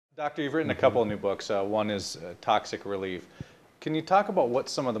Doctor, you've written a couple of new books. One is Toxic Relief. Can you talk about what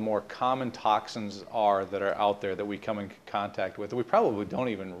some of the more common toxins are that are out there that we come in contact with that we probably don't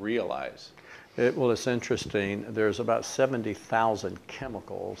even realize? Well, it's interesting. There's about 70,000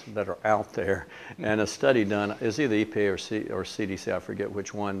 chemicals that are out there, and a study done is either EPA or CDC, I forget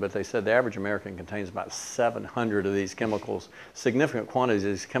which one, but they said the average American contains about 700 of these chemicals, significant quantities of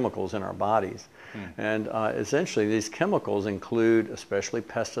these chemicals in our bodies. And essentially, these chemicals include especially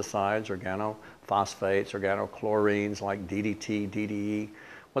pesticides, organophosphates, organochlorines like DDT, DDE.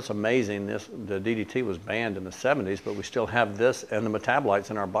 What's amazing, the DDT was banned in the 70s, but we still have this and the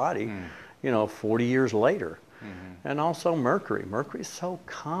metabolites in our body, 40 years later. And also mercury. Mercury is so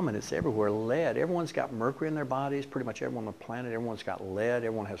common, it's everywhere. Lead, everyone's got mercury in their bodies, pretty much everyone on the planet, everyone's got lead,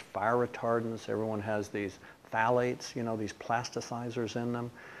 everyone has fire retardants, everyone has these phthalates, these plasticizers in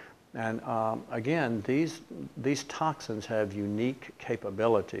them. And again, these toxins have unique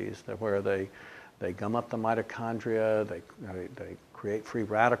capabilities where they gum up the mitochondria, they create free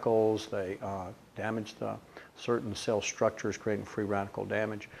radicals, they damage the certain cell structures, creating free radical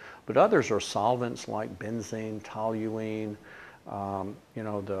damage. But others are solvents like benzene, toluene,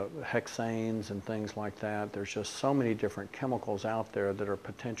 the hexanes and things like that. There's just so many different chemicals out there that are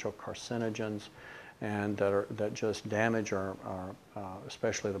potential carcinogens and that just damage our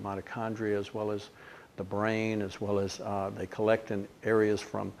especially the mitochondria, as well as the brain, as well as they collect in areas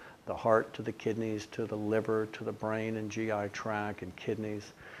from the heart to the kidneys to the liver to the brain and GI tract and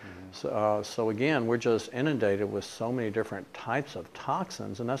kidneys. So again, we're just inundated with so many different types of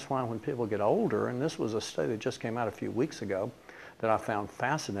toxins, and that's why when people get older, and this was a study that just came out a few weeks ago that I found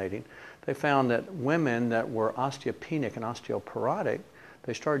fascinating, they found that women that were osteopenic and osteoporotic,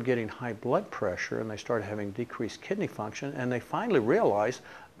 they started getting high blood pressure and they started having decreased kidney function, and they finally realized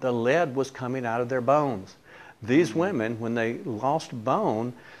the lead was coming out of their bones. These women, when they lost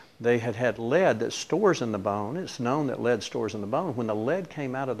bone, they had lead that stores in the bone. It's known that lead stores in the bone. When the lead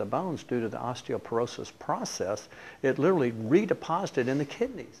came out of the bones due to the osteoporosis process, it literally redeposited in the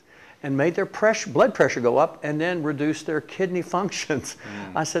kidneys and made their blood pressure go up and then reduced their kidney functions.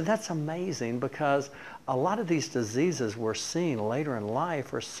 I said, that's amazing, because a lot of these diseases we're seeing later in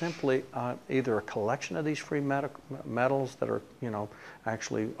life are simply either a collection of these free metals that are,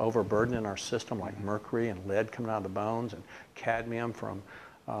 actually overburdening our system, like mercury and lead coming out of the bones, and cadmium from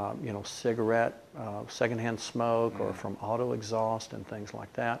cigarette, secondhand smoke, or from auto exhaust and things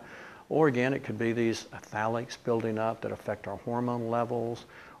like that. Or again, it could be these phthalates building up that affect our hormone levels,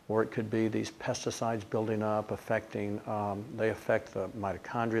 or it could be these pesticides building up, they affect the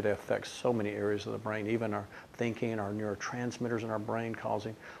mitochondria, they affect so many areas of the brain, even our thinking, our neurotransmitters in our brain,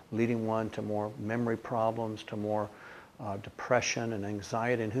 leading one to more memory problems, to more depression and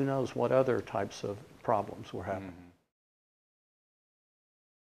anxiety, and who knows what other types of problems we're having.